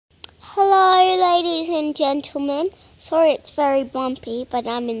Hello, ladies and gentlemen. Sorry it's very bumpy, but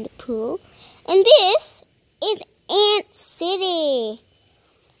I'm in the pool. And this is Ant City.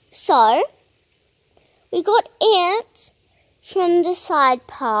 So, we got ants from the side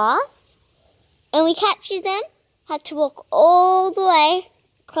path, and we captured them, had to walk all the way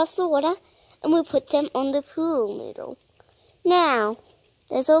across the water, and we put them on the pool noodle. Now,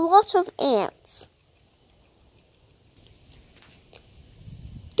 there's a lot of ants.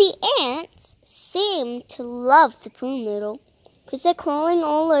 The ants seem to love the pool noodle because they're crawling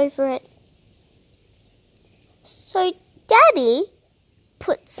all over it. So Daddy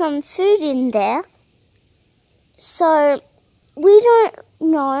put some food in there. So we don't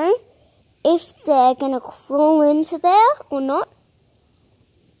know if they're going to crawl into there or not.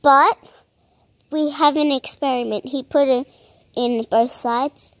 But we have an experiment. He put it in both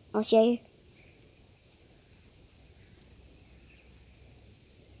sides. I'll show you.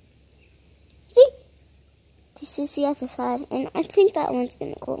 See? This is the other side, and I think that one's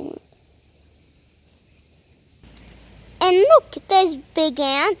going to crawl in. And look, there's big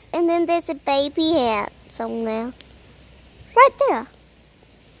ants, and then there's a baby ant somewhere. Right there.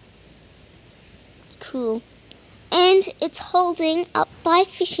 It's cool. And it's holding up by a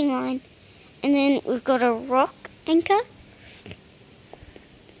fishing line. And then we've got a rock anchor.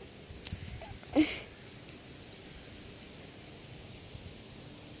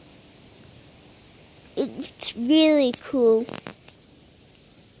 It's really cool.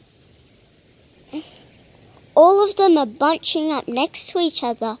 All of them are bunching up next to each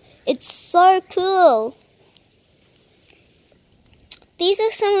other. It's so cool. These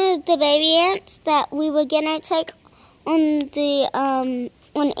are some of the baby ants that we were gonna take on the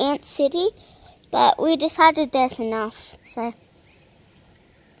on Ant City, but we decided there's enough. So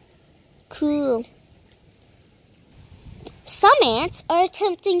cool. Some ants are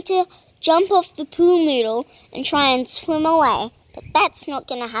attempting to jump off the pool noodle and try and swim away, but that's not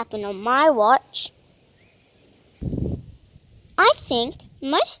gonna happen on my watch. I think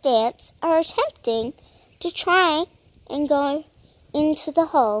most ants are attempting to try and go into the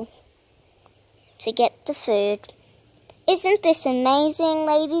hole to get the food. Isn't this amazing,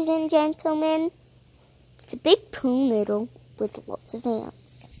 ladies and gentlemen? It's a big pool noodle with lots of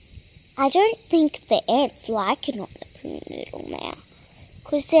ants. I don't think the ants like it on the pool noodle now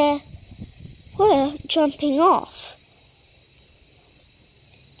because they're jumping off.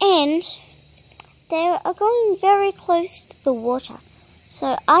 And they are going very close to the water,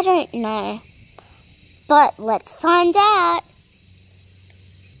 so I don't know. But let's find out.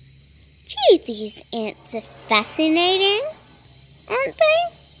 Gee, these ants are fascinating, aren't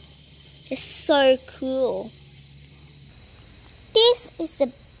they? They're so cool. This is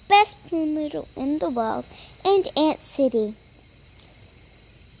the best pool noodle in the world and Ant City.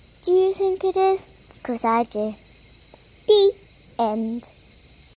 Do you think it is? Because I do. The end.